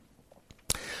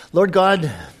Lord God,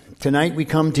 tonight we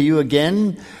come to you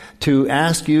again to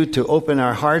ask you to open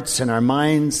our hearts and our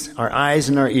minds, our eyes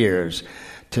and our ears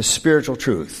to spiritual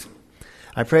truth.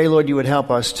 I pray, Lord, you would help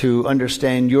us to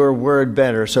understand your word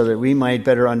better so that we might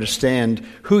better understand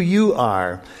who you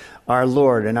are, our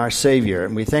Lord and our Savior.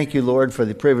 And we thank you, Lord, for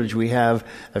the privilege we have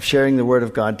of sharing the word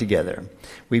of God together.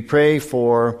 We pray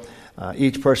for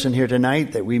each person here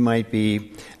tonight that we might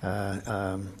be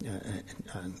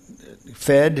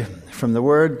fed from the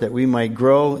word, that we might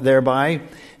grow thereby.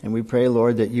 And we pray,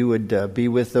 Lord, that you would be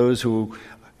with those who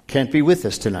can't be with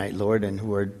us tonight, Lord, and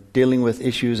who are dealing with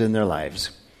issues in their lives.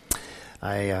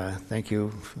 I thank you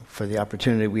for the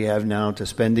opportunity we have now to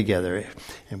spend together.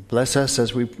 And bless us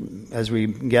as we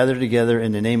gather together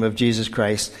in the name of Jesus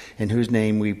Christ, in whose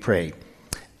name we pray.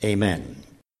 Amen.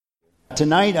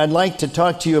 Tonight I'd like to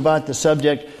talk to you about the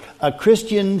subject, a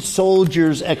Christian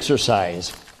soldier's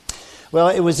exercise. Well,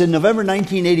 it was in November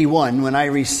 1981 when I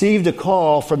received a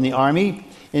call from the Army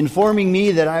informing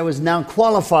me that I was now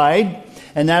qualified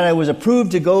and that I was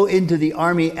approved to go into the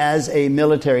Army as a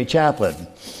military chaplain.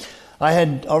 I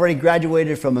had already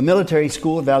graduated from a military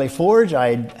school at Valley Forge.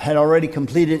 I had already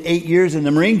completed 8 years in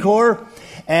the Marine Corps,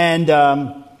 and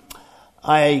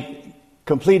I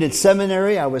completed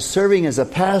seminary. I was serving as a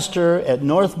pastor at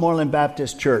Northmoreland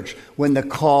Baptist Church when the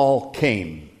call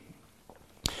came.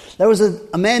 There was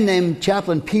a man named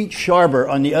Chaplain Pete Sharber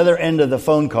on the other end of the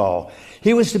phone call.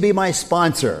 He was to be my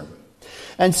sponsor.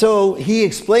 And so he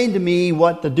explained to me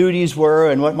what the duties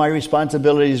were and what my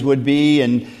responsibilities would be.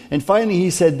 And finally he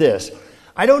said this: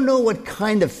 I don't know what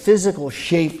kind of physical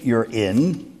shape you're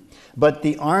in, but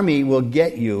the Army will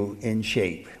get you in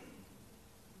shape.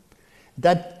 At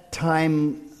that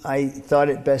time, I thought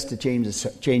it best to change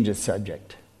the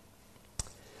subject.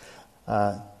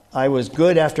 I was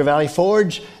good after Valley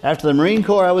Forge. After the Marine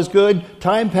Corps, I was good.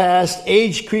 Time passed,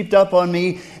 age creeped up on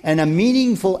me, and a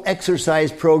meaningful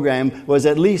exercise program was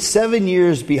at least 7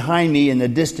 years behind me in the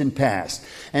distant past.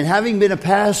 And having been a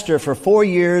pastor for 4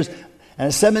 years and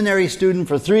a seminary student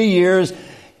for 3 years,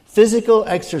 physical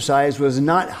exercise was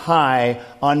not high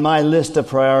on my list of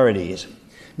priorities.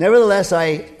 Nevertheless,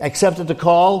 I accepted the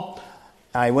call.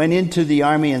 I went into the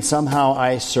Army and somehow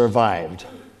I survived.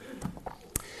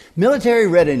 Military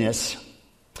readiness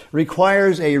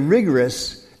requires a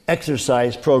rigorous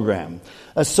exercise program.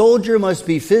 A soldier must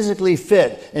be physically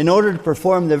fit in order to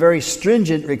perform the very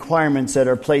stringent requirements that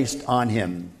are placed on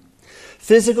him.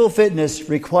 Physical fitness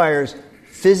requires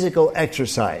physical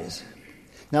exercise.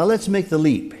 Now let's make the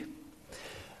leap.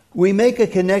 We make a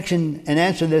connection and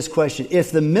answer this question.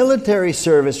 If the military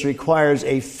service requires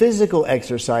a physical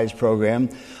exercise program,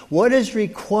 what is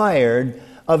required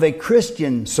of a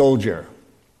Christian soldier?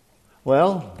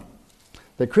 Well,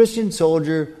 the Christian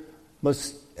soldier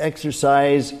must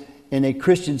exercise in a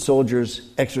Christian soldier's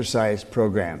exercise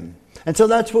program. And so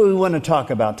that's what we want to talk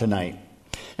about tonight.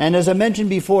 And as I mentioned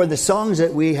before, the songs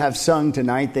that we have sung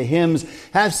tonight, the hymns,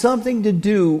 have something to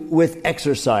do with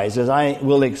exercise, as I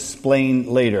will explain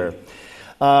later.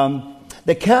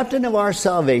 The captain of our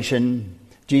salvation,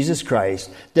 Jesus Christ,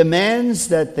 demands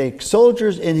that the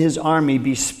soldiers in his army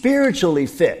be spiritually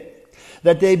fit,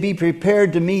 that they be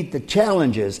prepared to meet the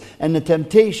challenges and the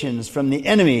temptations from the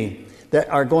enemy that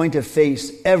are going to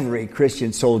face every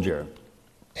Christian soldier.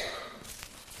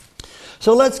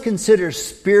 So let's consider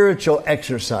spiritual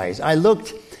exercise. I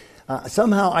looked,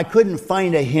 somehow I couldn't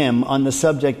find a hymn on the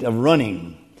subject of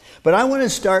running, but I want to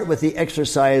start with the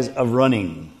exercise of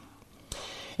running.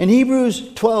 In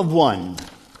Hebrews 12:1,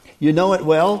 you know it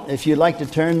well. If you'd like to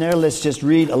turn there, let's just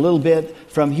read a little bit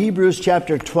from Hebrews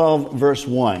chapter 12, verse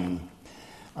 1.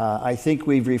 I think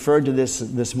we've referred to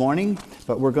this morning,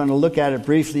 but we're going to look at it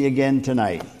briefly again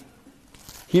tonight.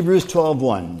 Hebrews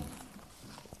 12:1.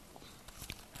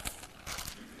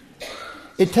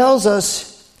 It tells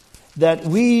us that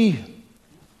we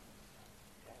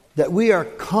are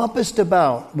compassed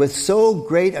about with so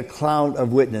great a cloud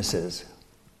of witnesses.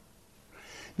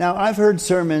 Now, I've heard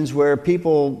sermons where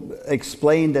people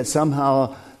explain that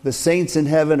somehow the saints in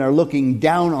heaven are looking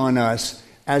down on us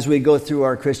as we go through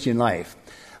our Christian life.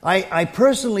 I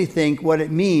personally think what it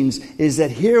means is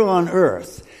that here on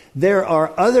earth, there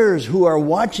are others who are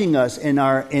watching us in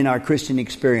our Christian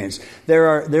experience.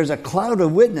 There's a cloud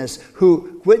of witnesses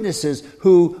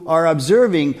who are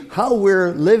observing how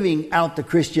we're living out the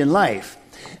Christian life.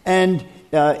 And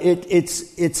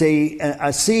it's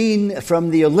a scene from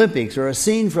the Olympics, or a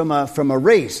scene from a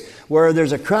race where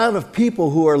there's a crowd of people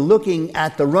who are looking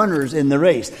at the runners in the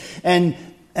race. And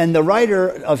the writer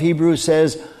of Hebrews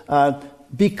says,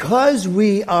 because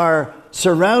we are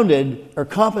surrounded or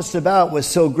compassed about with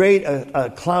so great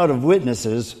a cloud of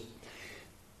witnesses,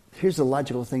 here's the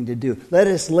logical thing to do. Let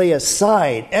us lay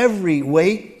aside every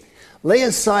weight, lay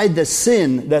aside the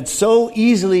sin that so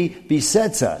easily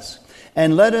besets us,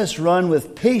 and let us run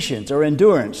with patience or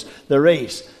endurance the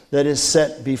race that is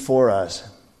set before us.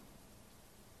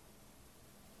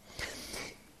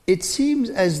 It seems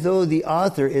as though the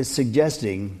author is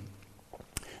suggesting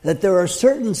that there are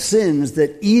certain sins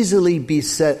that easily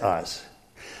beset us.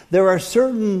 There are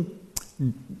certain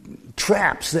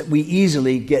traps that we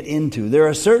easily get into. There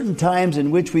are certain times in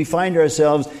which we find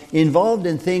ourselves involved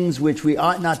in things which we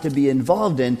ought not to be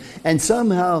involved in, and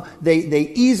somehow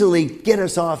they easily get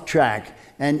us off track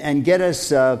and get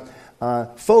us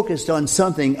focused on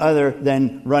something other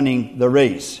than running the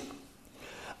race.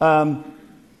 Running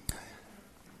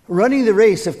the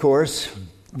race, of course,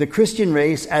 the Christian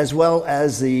race as well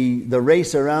as the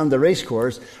race around the race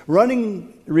course,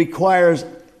 running requires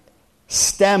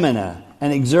stamina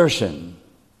and exertion.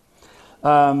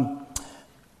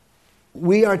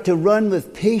 We are to run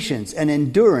with patience and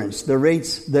endurance the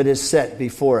race that is set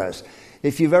before us.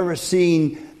 If you've ever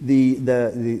seen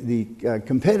the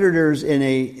competitors in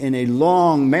a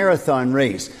long marathon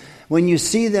race, when you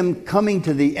see them coming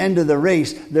to the end of the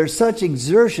race, there's such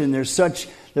exertion, there's such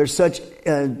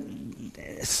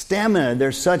stamina,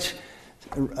 there's such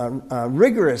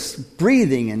rigorous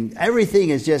breathing, and everything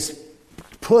is just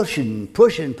pushing,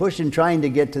 trying to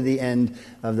get to the end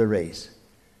of the race.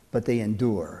 But they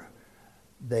endure.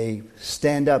 They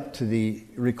stand up to the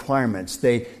requirements.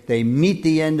 They meet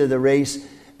the end of the race,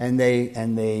 and they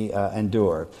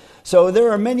endure. So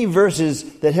there are many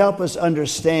verses that help us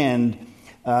understand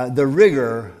the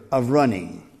rigor of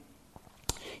running.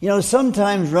 You know,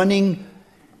 sometimes running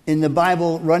in the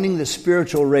Bible, running the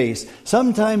spiritual race,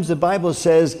 sometimes the Bible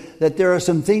says that there are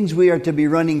some things we are to be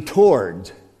running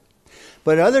toward.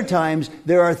 But other times,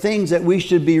 there are things that we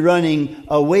should be running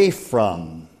away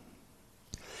from.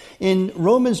 In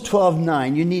Romans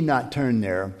 12:9, you need not turn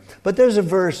there, but there's a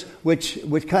verse which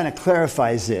kind of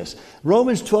clarifies this.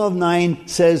 Romans 12:9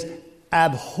 says,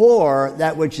 abhor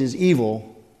that which is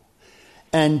evil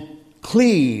and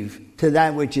cleave to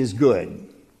that which is good.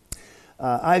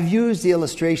 I've used the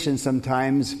illustration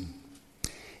sometimes.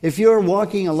 If you're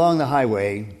walking along the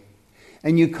highway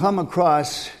and you come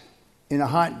across in a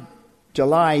hot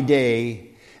July day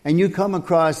and you come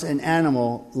across an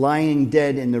animal lying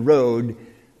dead in the road,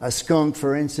 a skunk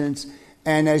for instance,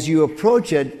 and as you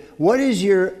approach it, what is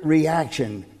your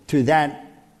reaction to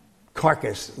that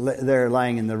carcass there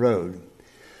lying in the road?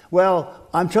 Well,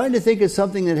 I'm trying to think of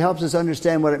something that helps us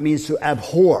understand what it means to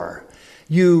abhor.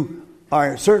 You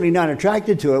are certainly not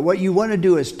attracted to it. What you want to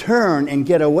do is turn and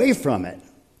get away from it.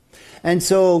 And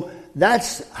so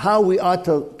that's how we ought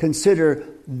to consider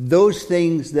those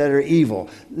things that are evil.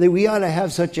 We ought to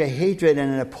have such a hatred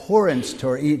and an abhorrence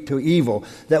to evil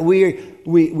that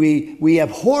we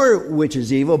abhor which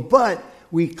is evil, but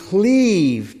we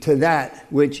cleave to that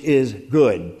which is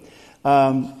good.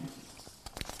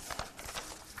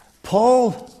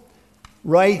 Paul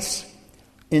writes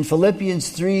in Philippians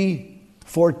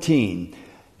 3:14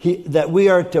 that we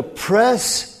are to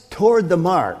press toward the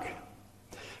mark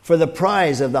for the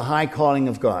prize of the high calling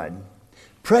of God.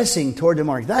 Pressing toward the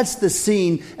mark. That's the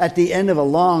scene at the end of a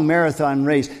long marathon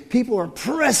race. People are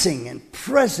pressing and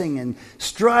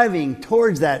striving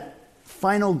towards that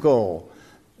final goal,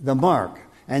 the mark.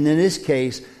 And in this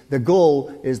case, the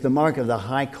goal is the mark of the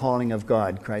high calling of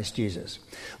God, Christ Jesus.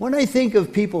 When I think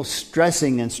of people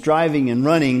stressing and striving and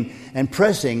running and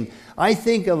pressing, I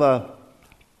think of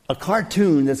a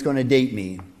cartoon that's going to date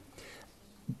me.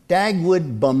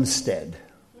 Dagwood Bumstead.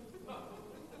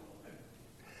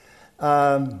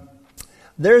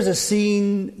 There's a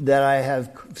scene that I have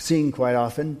seen quite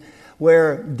often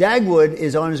where Dagwood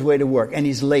is on his way to work and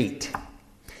he's late.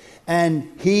 And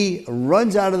he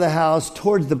runs out of the house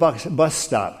towards the bus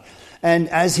stop. And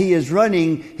as he is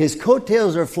running, his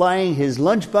coattails are flying, his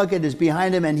lunch bucket is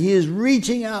behind him, and he is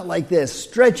reaching out like this,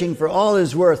 stretching for all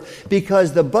his worth,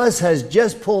 because the bus has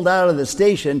just pulled out of the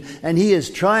station, and he is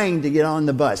trying to get on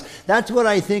the bus. That's what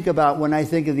I think about when I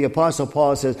think of the Apostle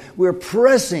Paul says, we're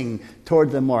pressing toward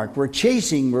the mark. We're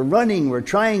chasing, we're running, we're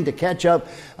trying to catch up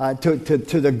to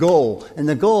the goal. And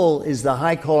the goal is the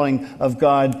high calling of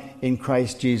God in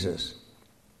Christ Jesus.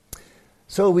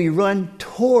 So we run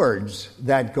towards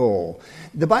that goal.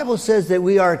 The Bible says that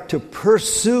we are to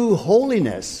pursue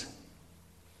holiness.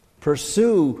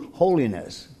 Pursue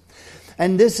holiness.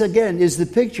 And this, again, is the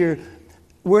picture.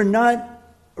 We're not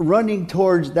running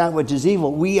towards that which is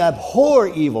evil. We abhor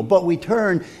evil, but we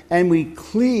turn and we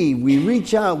cleave, we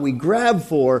reach out, we grab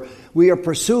for, we are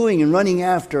pursuing and running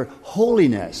after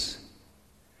holiness.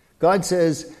 God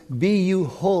says, be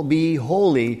ye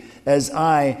holy as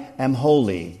I am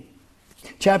holy.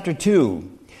 Chapter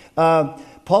 2.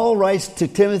 Paul writes to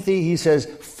Timothy, he says,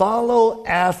 follow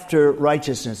after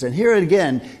righteousness. And here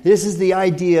again, this is the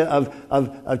idea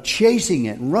of chasing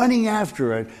it, running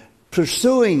after it,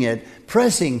 pursuing it,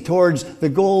 pressing towards the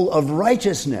goal of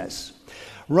righteousness.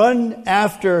 Run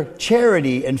after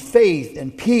charity and faith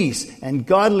and peace and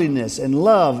godliness and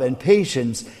love and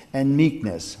patience and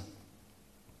meekness.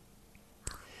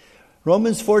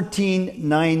 Romans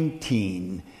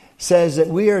 14:19 says that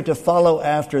we are to follow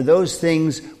after those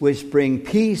things which bring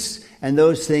peace and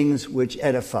those things which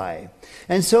edify.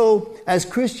 And so, as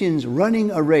Christians running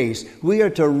a race, we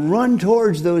are to run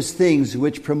towards those things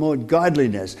which promote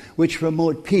godliness, which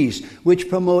promote peace, which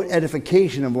promote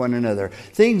edification of one another,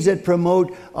 things that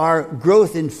promote our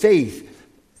growth in faith,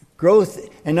 growth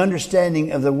and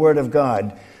understanding of the Word of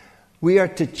God. We are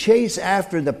to chase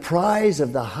after the prize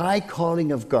of the high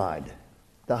calling of God.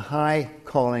 The high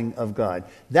calling of God.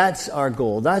 That's our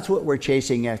goal. That's what we're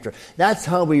chasing after. That's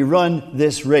how we run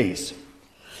this race.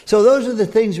 So those are the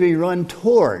things we run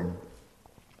toward.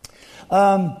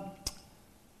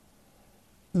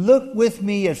 Look with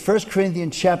me at 1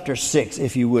 Corinthians chapter 6,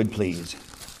 if you would, please.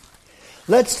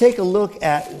 Let's take a look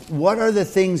at what are the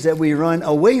things that we run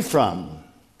away from.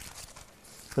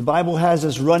 The Bible has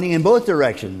us running in both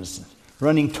directions.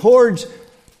 Running towards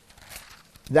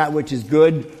that which is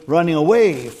good, running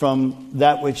away from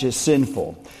that which is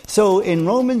sinful. So in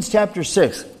Romans chapter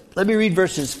 6, let me read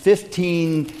verses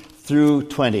 15 through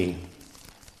 20.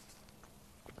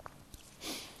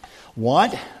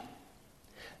 What?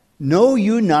 Know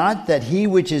you not that he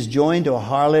which is joined to a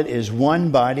harlot is one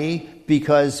body?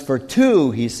 Because for two,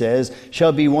 he says,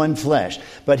 shall be one flesh.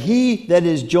 But he that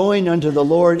is joined unto the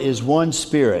Lord is one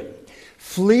spirit.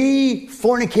 Flee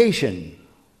fornication.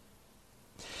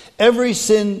 Every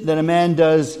sin that a man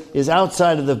does is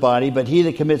outside of the body, but he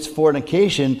that commits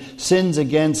fornication sins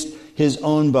against his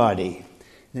own body.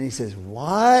 Then he says,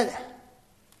 what?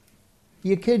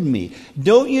 You kidding me?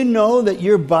 Don't you know that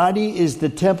your body is the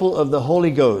temple of the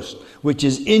Holy Ghost, which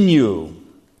is in you,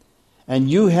 and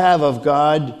you have of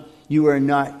God, you are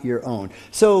not your own.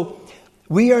 So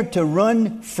we are to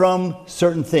run from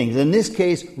certain things. In this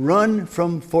case, run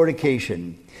from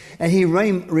fornication. And he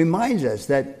reminds us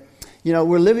that, you know,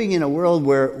 we're living in a world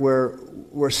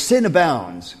where sin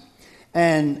abounds,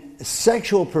 and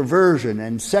sexual perversion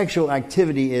and sexual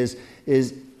activity is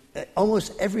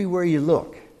almost everywhere you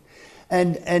look.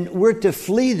 And we're to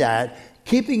flee that,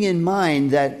 keeping in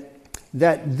mind that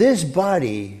this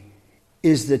body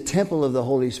is the temple of the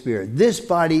Holy Spirit. This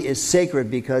body is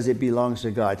sacred because it belongs to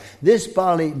God. This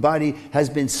body has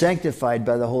been sanctified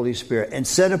by the Holy Spirit and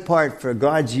set apart for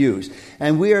God's use.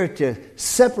 And we are to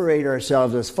separate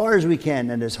ourselves as far as we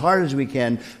can and as hard as we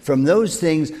can from those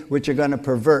things which are going to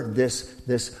pervert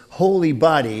this holy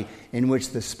body in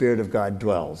which the Spirit of God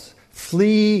dwells.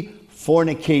 Flee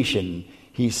fornication,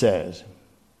 he says.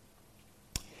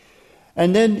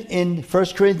 And then in 1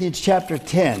 Corinthians chapter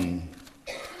 10,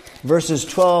 verses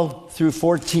 12 through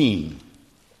 14,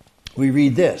 we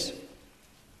read this.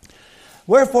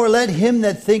 Wherefore let him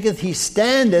that thinketh he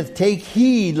standeth take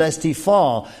heed lest he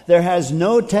fall. There has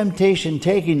no temptation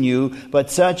taken you, but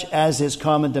such as is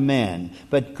common to man.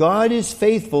 But God is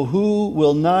faithful, who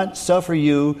will not suffer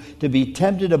you to be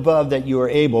tempted above that you are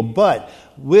able, but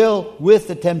will with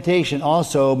the temptation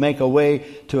also make a way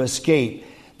to escape,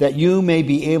 that you may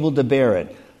be able to bear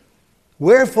it.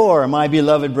 Wherefore, my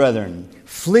beloved brethren,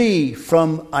 flee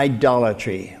from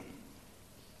idolatry.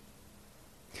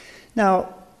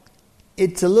 Now,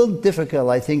 it's a little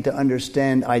difficult, I think, to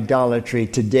understand idolatry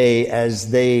today as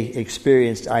they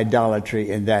experienced idolatry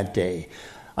in that day.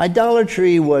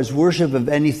 Idolatry was worship of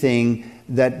anything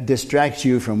that distracts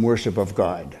you from worship of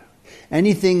God.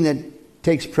 Anything that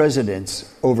takes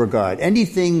precedence over God.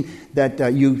 Anything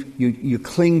that you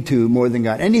cling to more than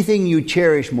God. Anything you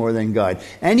cherish more than God.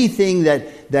 Anything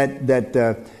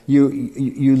that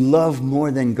you love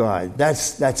more than God.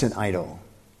 That's an idol.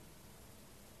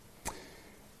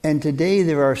 And today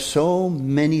there are so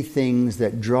many things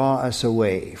that draw us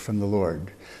away from the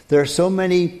Lord. There are so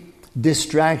many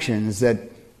distractions that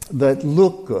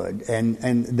look good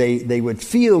and they would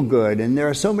feel good. And there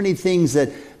are so many things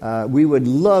that we would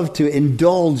love to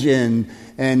indulge in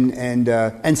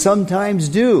and sometimes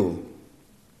do.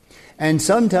 And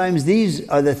sometimes these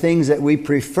are the things that we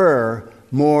prefer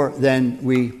more than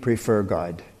we prefer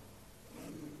God.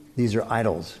 These are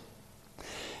idols.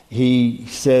 He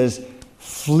says,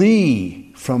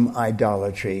 flee from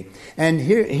idolatry. And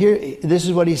here, this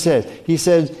is what he says. He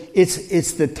says,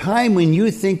 it's the time when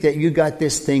you think that you got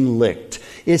this thing licked.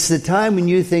 It's the time when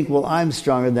you think, well, I'm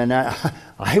stronger than that.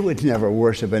 I would never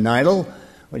worship an idol.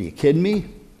 What, are you kidding me?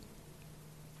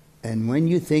 And when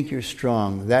you think you're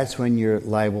strong, that's when you're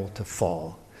liable to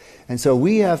fall. And so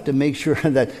we have to make sure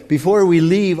that before we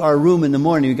leave our room in the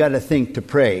morning, we've got to think to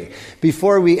pray.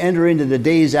 Before we enter into the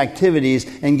day's activities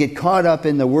and get caught up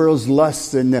in the world's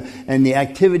lusts and the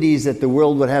activities that the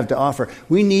world would have to offer,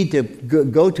 we need to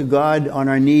go to God on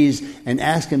our knees and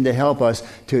ask Him to help us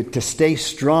to stay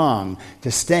strong,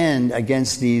 to stand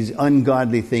against these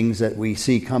ungodly things that we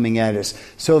see coming at us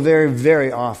so very,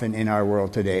 very often in our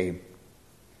world today.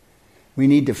 We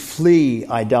need to flee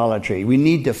idolatry. We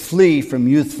need to flee from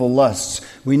youthful lusts.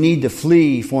 We need to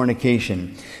flee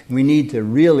fornication. We need to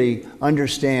really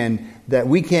understand that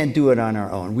we can't do it on our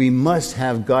own. We must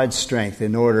have God's strength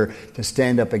in order to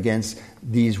stand up against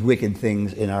these wicked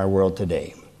things in our world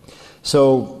today.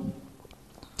 So,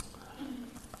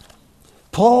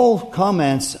 Paul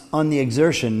comments on the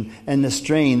exertion and the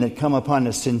strain that come upon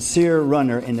a sincere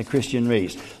runner in the Christian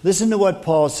race. Listen to what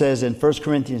Paul says in 1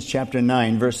 Corinthians chapter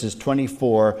 9, verses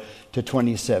 24 to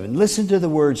 27. Listen to the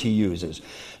words he uses.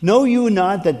 Know you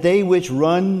not that they which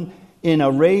run in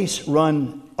a race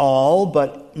run all,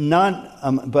 but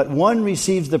one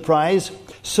receives the prize?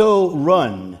 So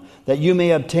run, that you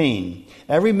may obtain.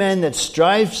 Every man that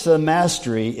strives for the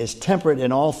mastery is temperate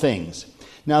in all things.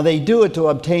 Now they do it to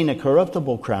obtain a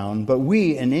corruptible crown, but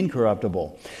we an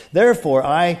incorruptible. Therefore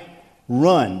I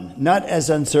run, not as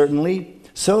uncertainly,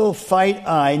 so fight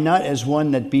I, not as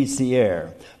one that beats the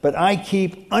air. But I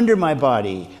keep under my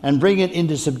body and bring it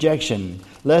into subjection,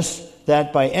 lest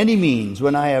that by any means,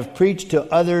 when I have preached to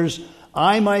others,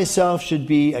 I myself should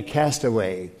be a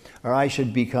castaway, or I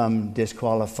should become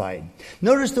disqualified.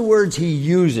 Notice the words he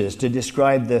uses to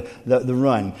describe the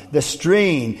run. The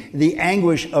strain, the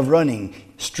anguish of running,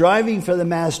 striving for the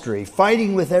mastery,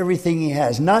 fighting with everything he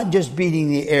has, not just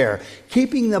beating the air,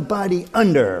 keeping the body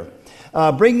under,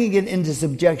 bringing it into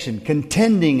subjection,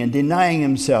 contending and denying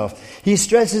himself. He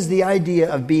stresses the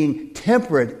idea of being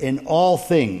temperate in all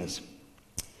things.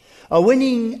 A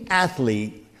winning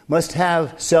athlete must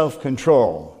have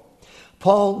self-control.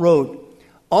 Paul wrote,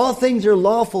 all things are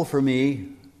lawful for me,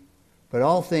 but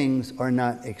all things are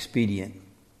not expedient.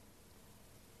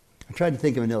 I tried to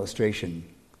think of an illustration.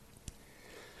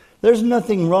 There's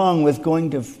nothing wrong with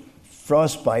going to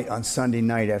Frostbite on Sunday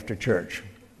night after church.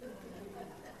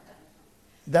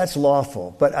 That's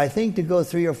lawful, but I think to go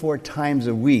 3 or 4 times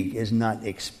a week is not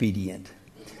expedient.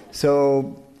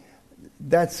 So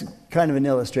that's kind of an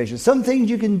illustration. Some things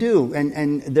you can do,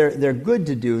 and they're good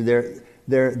to do.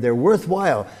 They're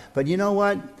worthwhile. But you know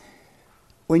what?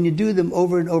 When you do them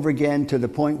over and over again to the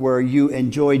point where you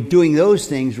enjoy doing those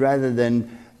things rather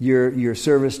than your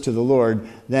service to the Lord,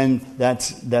 then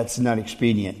that's not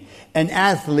expedient. An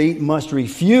athlete must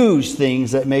refuse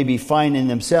things that may be fine in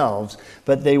themselves,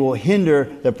 but they will hinder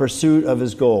the pursuit of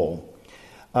his goal.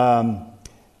 The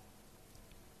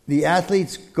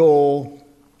athlete's goal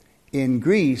in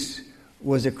Greece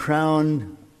was a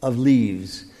crown of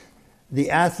leaves.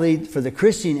 For the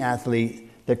Christian athlete,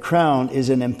 the crown is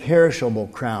an imperishable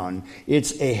crown.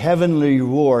 It's a heavenly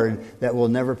reward that will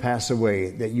never pass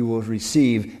away, that you will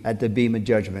receive at the Bema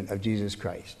judgment of Jesus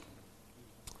Christ.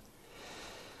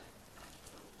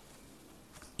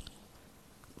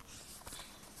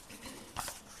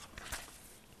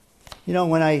 You know,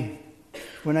 when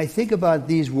I think about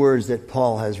these words that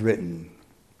Paul has written,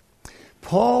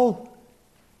 Paul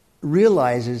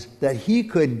realizes that he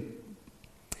could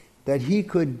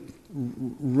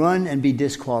run and be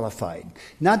disqualified.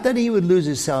 Not that he would lose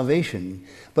his salvation,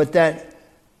 but that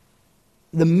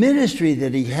the ministry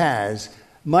that he has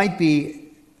might be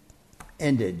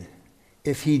ended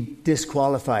if he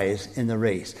disqualifies in the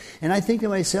race. And I think to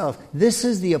myself, this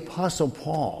is the Apostle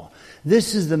Paul.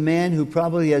 This is the man who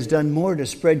probably has done more to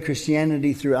spread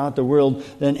Christianity throughout the world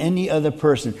than any other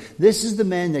person. This is the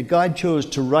man that God chose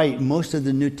to write most of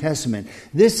the New Testament.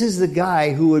 This is the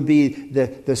guy who would be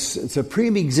the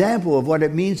supreme example of what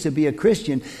it means to be a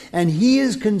Christian. And he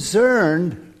is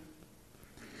concerned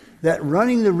that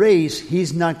running the race,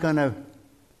 he's not going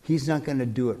to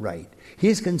do it right.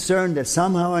 He's concerned that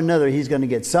somehow or another he's going to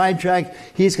get sidetracked.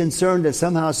 He's concerned that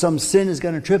somehow some sin is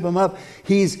going to trip him up.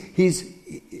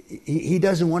 He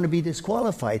doesn't want to be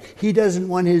disqualified. He doesn't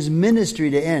want his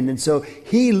ministry to end. And so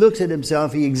he looks at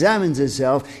himself, he examines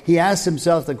himself, he asks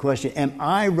himself the question, am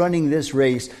I running this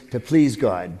race to please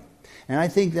God? And I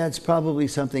think that's probably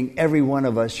something every one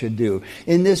of us should do.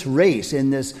 In this race,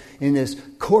 in this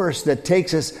course that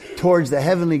takes us towards the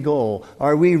heavenly goal,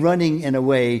 are we running in a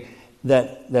way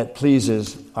that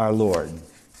pleases our Lord?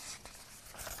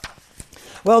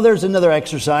 Well, there's another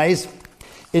exercise.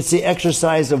 It's the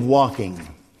exercise of walking.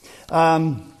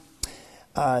 Here's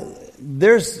an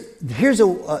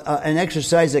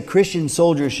exercise that Christian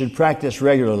soldiers should practice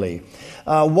regularly.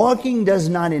 Walking does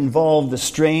not involve the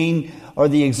strain or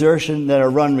the exertion that a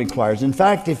run requires. In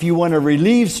fact, if you want to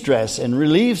relieve stress and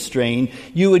relieve strain,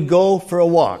 you would go for a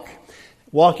walk.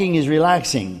 Walking is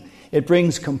relaxing. It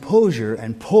brings composure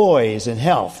and poise and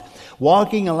health.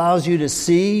 Walking allows you to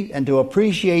see and to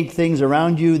appreciate things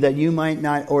around you that you might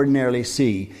not ordinarily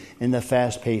see in the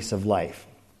fast pace of life.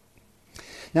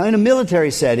 Now, in a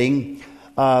military setting,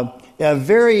 a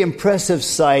very impressive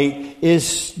sight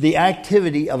is the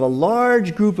activity of a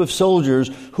large group of soldiers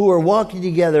who are walking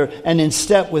together and in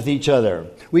step with each other.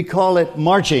 We call it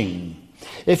marching.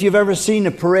 If you've ever seen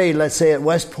a parade, let's say at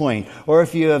West Point, or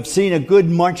if you have seen a good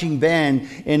marching band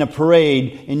in a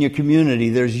parade in your community,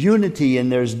 there's unity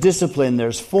and there's discipline,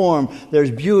 there's form,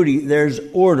 there's beauty, there's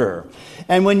order.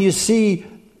 And when you see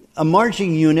a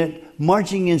marching unit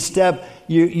marching in step,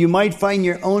 you might find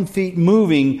your own feet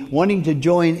moving, wanting to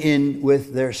join in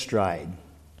with their stride.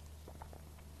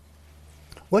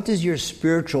 What does your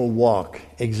spiritual walk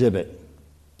exhibit?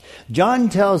 John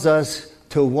tells us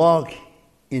to walk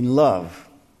in love.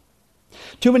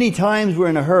 Too many times we're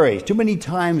in a hurry. Too many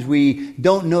times we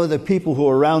don't know the people who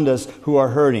are around us who are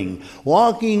hurting.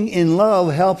 Walking in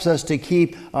love helps us to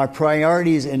keep our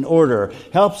priorities in order,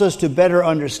 helps us to better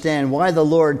understand why the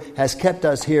Lord has kept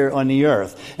us here on the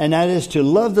earth. And that is to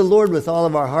love the Lord with all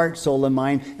of our heart, soul, and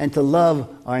mind, and to love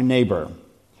our neighbor.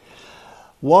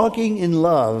 Walking in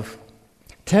love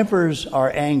tempers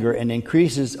our anger and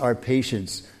increases our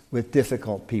patience with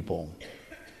difficult people.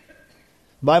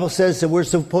 The Bible says that we're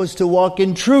supposed to walk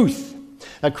in truth.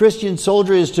 A Christian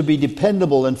soldier is to be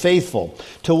dependable and faithful.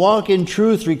 To walk in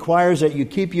truth requires that you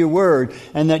keep your word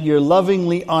and that you're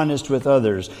lovingly honest with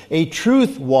others. A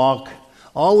truth walk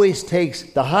always takes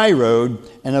the high road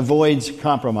and avoids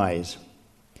compromise.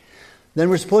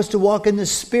 Then we're supposed to walk in the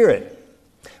Spirit.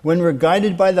 When we're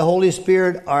guided by the Holy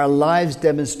Spirit, our lives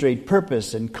demonstrate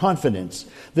purpose and confidence.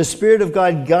 The Spirit of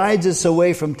God guides us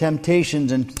away from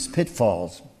temptations and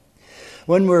pitfalls.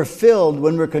 When we're filled,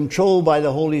 when we're controlled by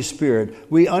the Holy Spirit,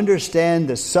 we understand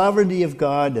the sovereignty of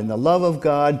God and the love of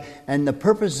God and the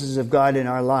purposes of God in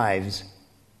our lives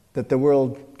that the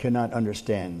world cannot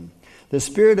understand. The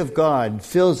Spirit of God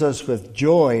fills us with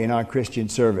joy in our Christian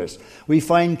service. We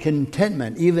find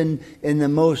contentment even in the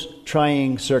most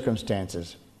trying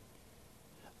circumstances.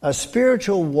 A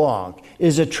spiritual walk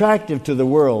is attractive to the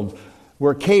world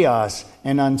where chaos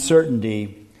and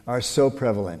uncertainty are so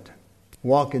prevalent.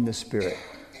 Walk in the Spirit.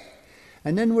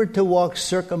 And then we're to walk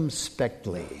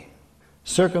circumspectly.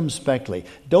 Circumspectly.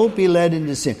 Don't be led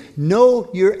into sin. Know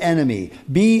your enemy.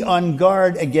 Be on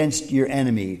guard against your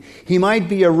enemy. He might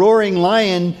be a roaring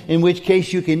lion, in which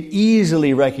case you can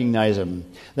easily recognize him.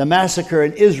 The massacre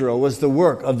in Israel was the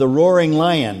work of the roaring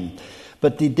lion.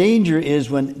 But the danger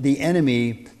is when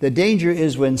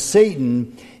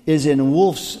Satan is in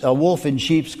a wolf in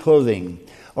sheep's clothing,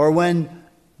 or when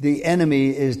the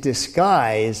enemy is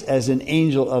disguised as an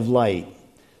angel of light.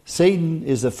 Satan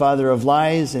is the father of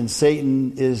lies, and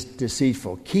Satan is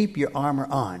deceitful. Keep your armor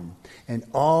on and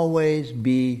always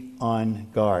be on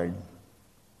guard.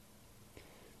 The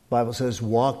Bible says,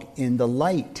 walk in the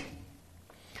light.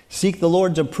 Seek the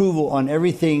Lord's approval on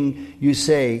everything you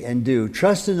say and do.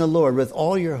 Trust in the Lord with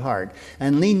all your heart,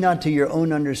 and lean not to your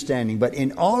own understanding, but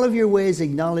in all of your ways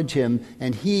acknowledge him,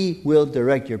 and he will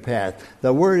direct your path.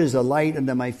 The word is a light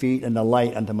unto my feet and a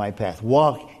light unto my path.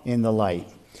 Walk in the light.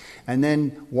 And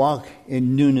then walk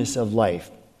in newness of life.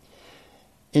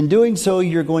 In doing so,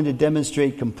 you're going to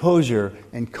demonstrate composure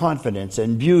and confidence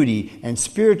and beauty and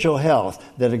spiritual health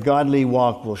that a godly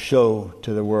walk will show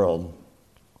to the world.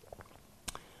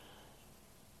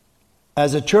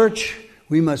 As a church,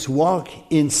 we must walk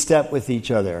in step with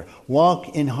each other,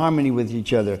 walk in harmony with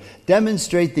each other,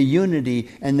 demonstrate the unity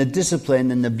and the discipline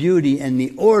and the beauty and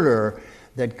the order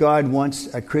that God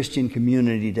wants a Christian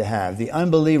community to have. The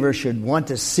unbeliever should want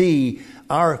to see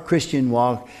our Christian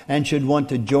walk and should want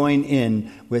to join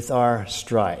in with our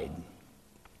stride.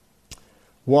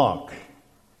 Walk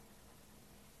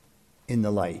in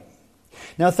the light.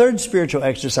 Now, third spiritual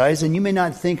exercise, and you may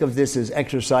not think of this as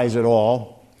exercise at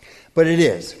all, but it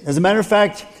is. As a matter of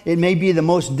fact, it may be the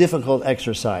most difficult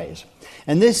exercise.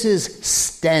 And this is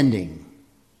standing.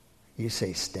 You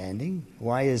say standing?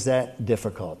 Why is that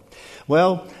difficult?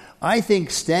 Well, I think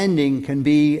standing can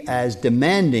be as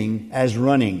demanding as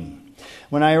running.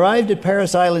 When I arrived at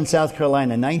Parris Island, South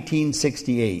Carolina in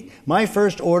 1968, my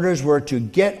first orders were to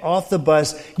get off the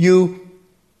bus,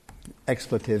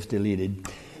 expletives deleted,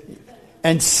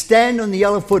 and stand on the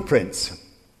yellow footprints.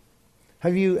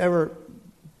 Have you ever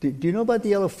Do you know about the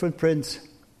yellow footprints?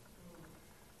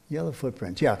 Yellow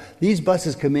footprints, yeah. These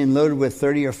buses come in loaded with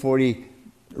 30 or 40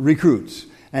 recruits.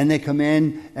 And they come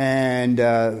in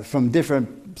and from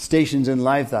different stations in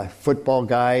life, the football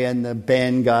guy and the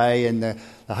band guy and the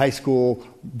high school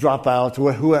dropouts,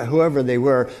 whoever they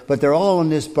were. But they're all on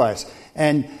this bus.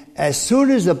 And as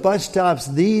soon as the bus stops,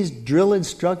 these drill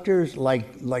instructors,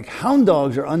 like hound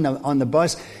dogs, are on the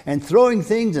bus and throwing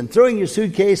things and throwing your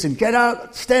suitcase and get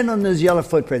out, stand on those yellow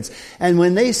footprints. And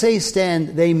when they say stand,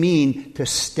 they mean to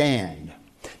stand.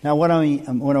 Now, what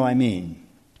do I mean?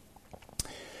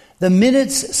 The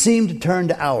minutes seemed to turn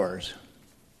to hours.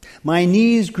 My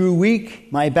knees grew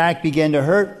weak. My back began to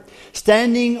hurt.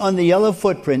 Standing on the yellow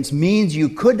footprints means you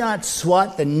could not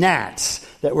swat the gnats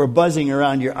that were buzzing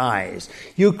around your eyes.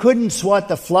 You couldn't swat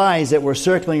the flies that were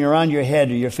circling around your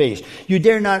head or your face. You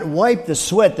dare not wipe the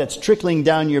sweat that's trickling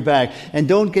down your back. And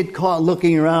don't get caught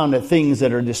looking around at things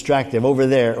that are distractive. Over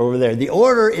there, over there. The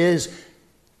order is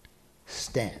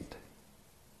stand.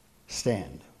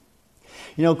 Stand.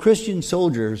 You know, Christian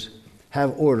soldiers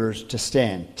have orders to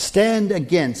stand. Stand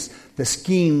against the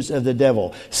schemes of the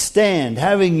devil. Stand,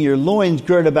 having your loins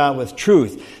girt about with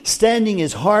truth. Standing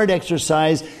is hard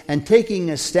exercise, and taking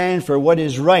a stand for what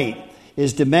is right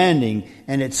is demanding,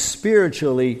 and it's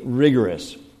spiritually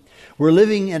rigorous. We're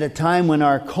living at a time when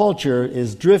our culture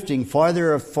is drifting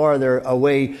farther and farther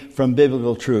away from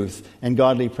biblical truth and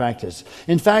godly practice.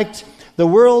 In fact, the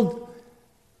world,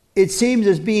 it seems,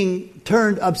 is being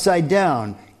turned upside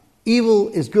down. Evil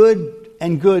is good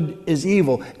and good is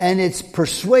evil. And it's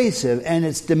persuasive and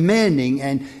it's demanding.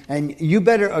 And you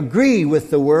better agree with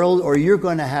the world or you're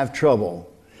going to have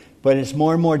trouble. But it's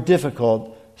more and more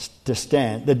difficult to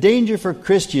stand. The danger for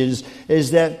Christians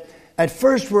is that at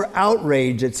first we're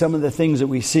outraged at some of the things that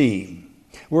we see.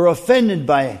 We're offended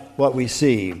by what we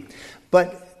see.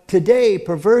 But today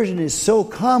perversion is so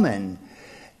common.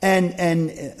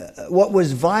 And what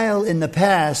was vile in the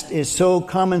past is so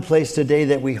commonplace today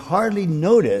that we hardly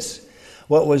notice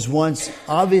what was once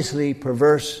obviously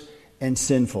perverse and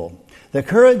sinful. The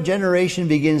current generation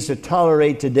begins to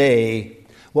tolerate today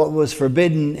what was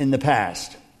forbidden in the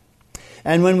past.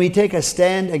 And when we take a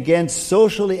stand against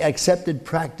socially accepted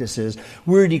practices,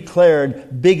 we're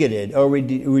declared bigoted, or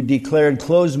we're declared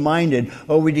closed-minded,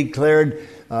 or we declared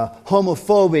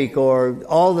homophobic, or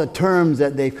all the terms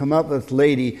that they've come up with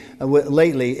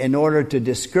lately in order to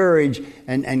discourage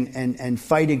and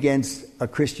fight against a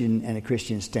Christian and a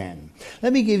Christian stand.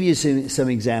 Let me give you some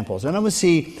examples, and I'm going to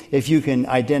see if you can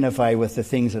identify with the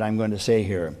things that I'm going to say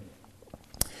here.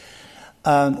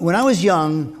 When I was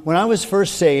young, when I was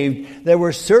first saved, there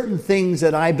were certain things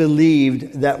that I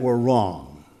believed that were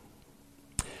wrong.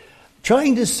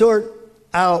 Trying to sort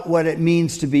out what it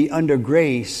means to be under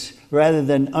grace rather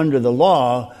than under the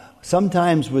law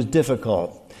sometimes was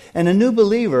difficult. And a new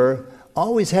believer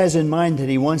always has in mind that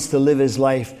he wants to live his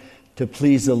life to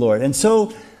please the Lord. And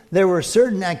so there were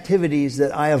certain activities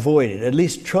that I avoided, at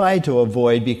least tried to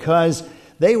avoid, because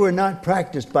they were not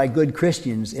practiced by good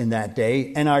Christians in that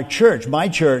day, and our church, my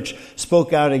church,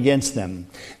 spoke out against them.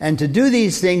 And to do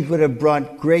these things would have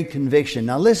brought great conviction.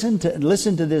 Now listen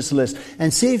to this list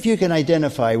and see if you can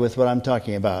identify with what I'm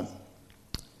talking about.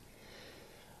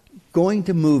 Going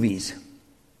to movies.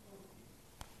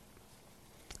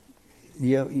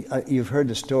 You've heard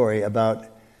the story about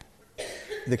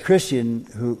the Christian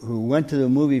who went to the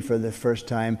movie for the first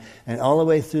time, and all the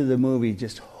way through the movie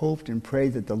just hoped and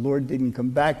prayed that the Lord didn't come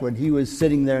back when he was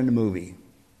sitting there in the movie.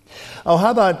 Oh,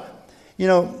 how about,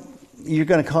 you're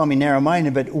going to call me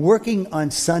narrow-minded, but working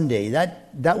on Sunday,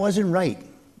 that wasn't right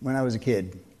when I was a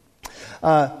kid.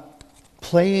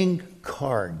 Playing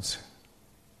cards.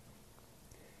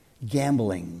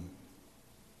 Gambling.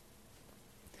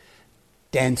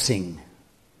 Dancing.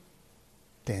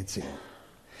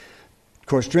 Of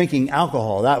course, drinking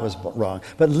alcohol, that was wrong.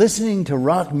 But listening to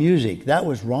rock music, that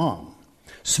was wrong.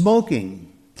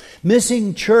 Smoking.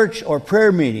 Missing church or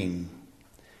prayer meeting.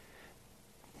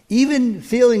 Even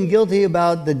feeling guilty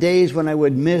about the days when I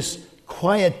would miss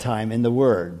quiet time in the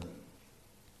Word.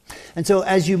 And so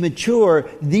as you mature,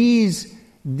 these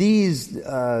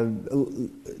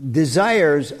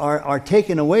desires are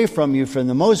taken away from you for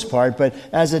the most part, but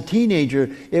as a teenager,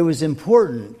 it was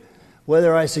important.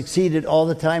 Whether I succeeded all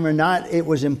the time or not, it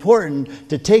was important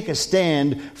to take a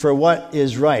stand for what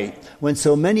is right. When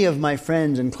so many of my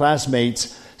friends and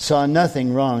classmates saw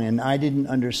nothing wrong, and I didn't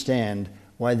understand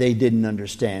why they didn't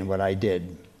understand what I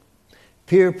did.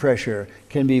 Peer pressure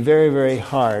can be very, very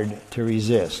hard to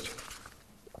resist.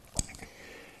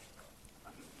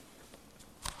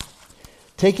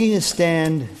 Taking a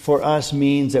stand for us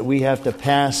means that we have to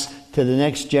pass to the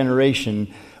next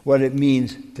generation what it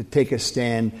means to take a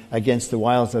stand against the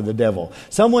wiles of the devil.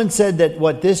 Someone said that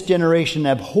what this generation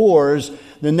abhors,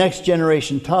 the next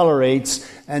generation tolerates,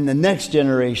 and the next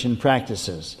generation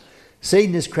practices.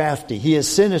 Satan is crafty. He is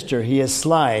sinister. He is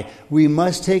sly. We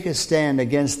must take a stand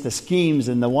against the schemes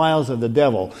and the wiles of the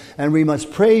devil. And we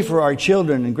must pray for our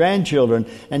children and grandchildren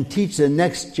and teach the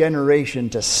next generation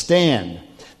to stand.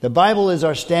 The Bible is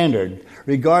our standard,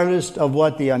 regardless of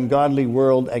what the ungodly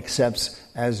world accepts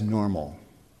as normal.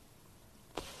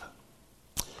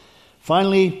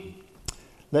 Finally,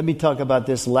 let me talk about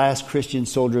this last Christian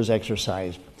soldier's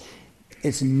exercise.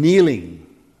 It's kneeling.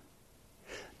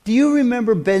 Do you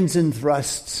remember bends and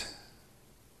thrusts?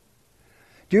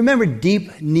 Do you remember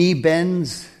deep knee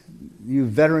bends, you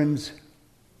veterans?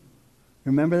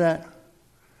 Remember that?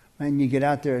 And you get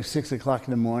out there at 6 o'clock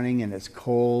in the morning and it's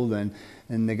cold and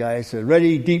the guy says,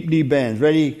 ready, deep knee bends,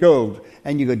 ready, go.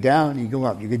 And you go down, you go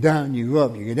up, you go down, you go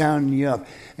up, you go down and you up.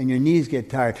 And your knees get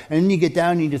tired. And then you get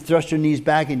down and you thrust your knees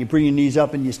back and you bring your knees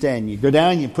up and you stand. You go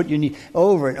down, you put your knee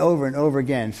over and over and over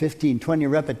again, 15, 20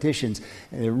 repetitions.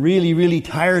 And it really, really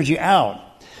tires you out.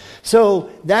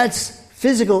 So that's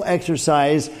physical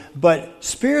exercise, but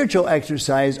spiritual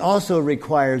exercise also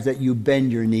requires that you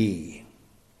bend your knee.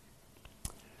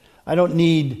 I don't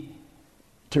need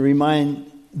to remind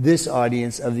this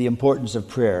audience of the importance of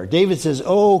prayer. David says,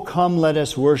 "Oh, come, let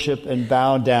us worship and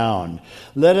bow down.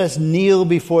 Let us kneel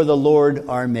before the Lord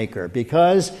our Maker,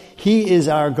 because He is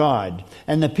our God,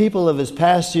 and the people of His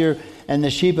pasture and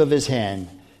the sheep of His hand.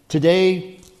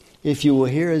 Today, if you will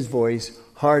hear His voice,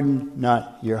 harden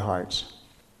not your hearts."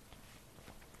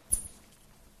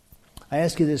 I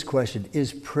ask you this question: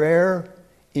 is prayer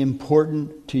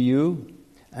important to you?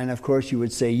 And of course you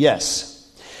would say yes.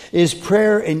 Is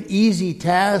prayer an easy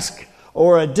task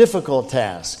or a difficult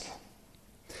task?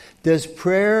 Does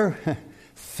prayer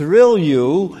thrill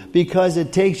you because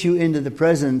it takes you into the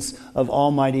presence of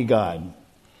Almighty God?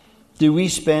 Do we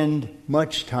spend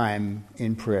much time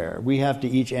in prayer? We have to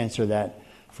each answer that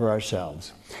for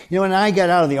ourselves. You know, when I got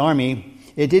out of the Army,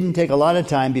 it didn't take a lot of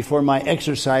time before my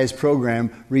exercise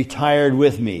program retired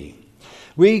with me.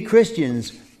 We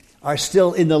Christians are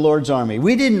still in the Lord's army.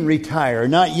 We didn't retire,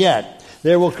 not yet.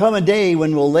 There will come a day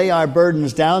when we'll lay our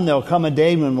burdens down. There will come a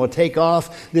day when we'll take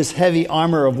off this heavy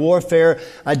armor of warfare.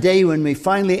 A day when we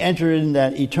finally enter in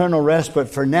that eternal rest. But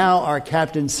for now, our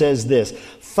captain says this: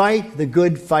 fight the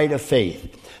good fight of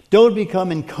faith. Don't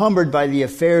become encumbered by the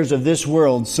affairs of this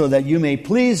world, so that you may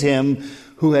please Him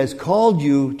who has called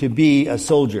you to be a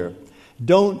soldier.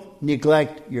 Don't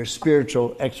neglect your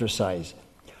spiritual exercise.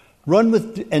 Run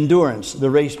with endurance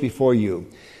the race before you.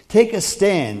 Take a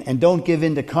stand and don't give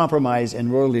in to compromise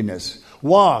and worldliness.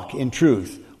 Walk in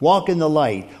truth. Walk in the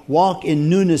light. Walk in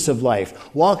newness of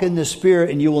life. Walk in the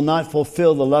Spirit, and you will not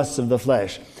fulfill the lusts of the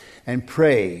flesh. And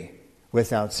pray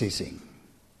without ceasing.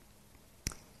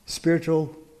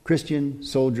 Spiritual Christian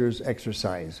soldiers'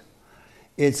 exercise.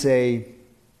 It's a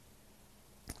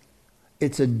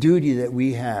duty that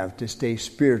we have to stay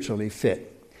spiritually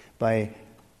fit by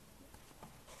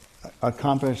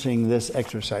accomplishing this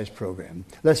exercise program.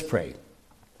 Let's pray.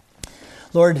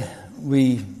 Lord,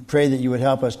 we pray that you would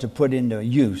help us to put into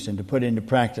use and to put into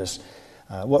practice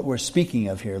what we're speaking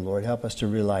of here, Lord. Help us to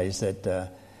realize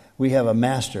that we have a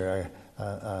master,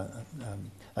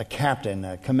 a captain,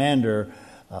 a commander,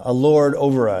 a Lord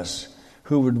over us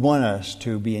who would want us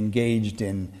to be engaged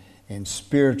in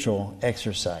spiritual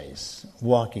exercise,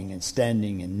 walking and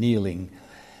standing and kneeling.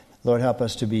 Lord, help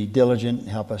us to be diligent.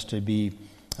 Help us to be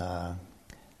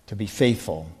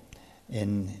faithful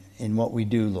in what we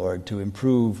do, Lord, to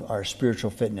improve our spiritual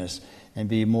fitness and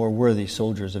be more worthy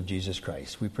soldiers of Jesus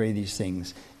Christ. We pray these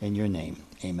things in your name.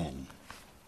 Amen.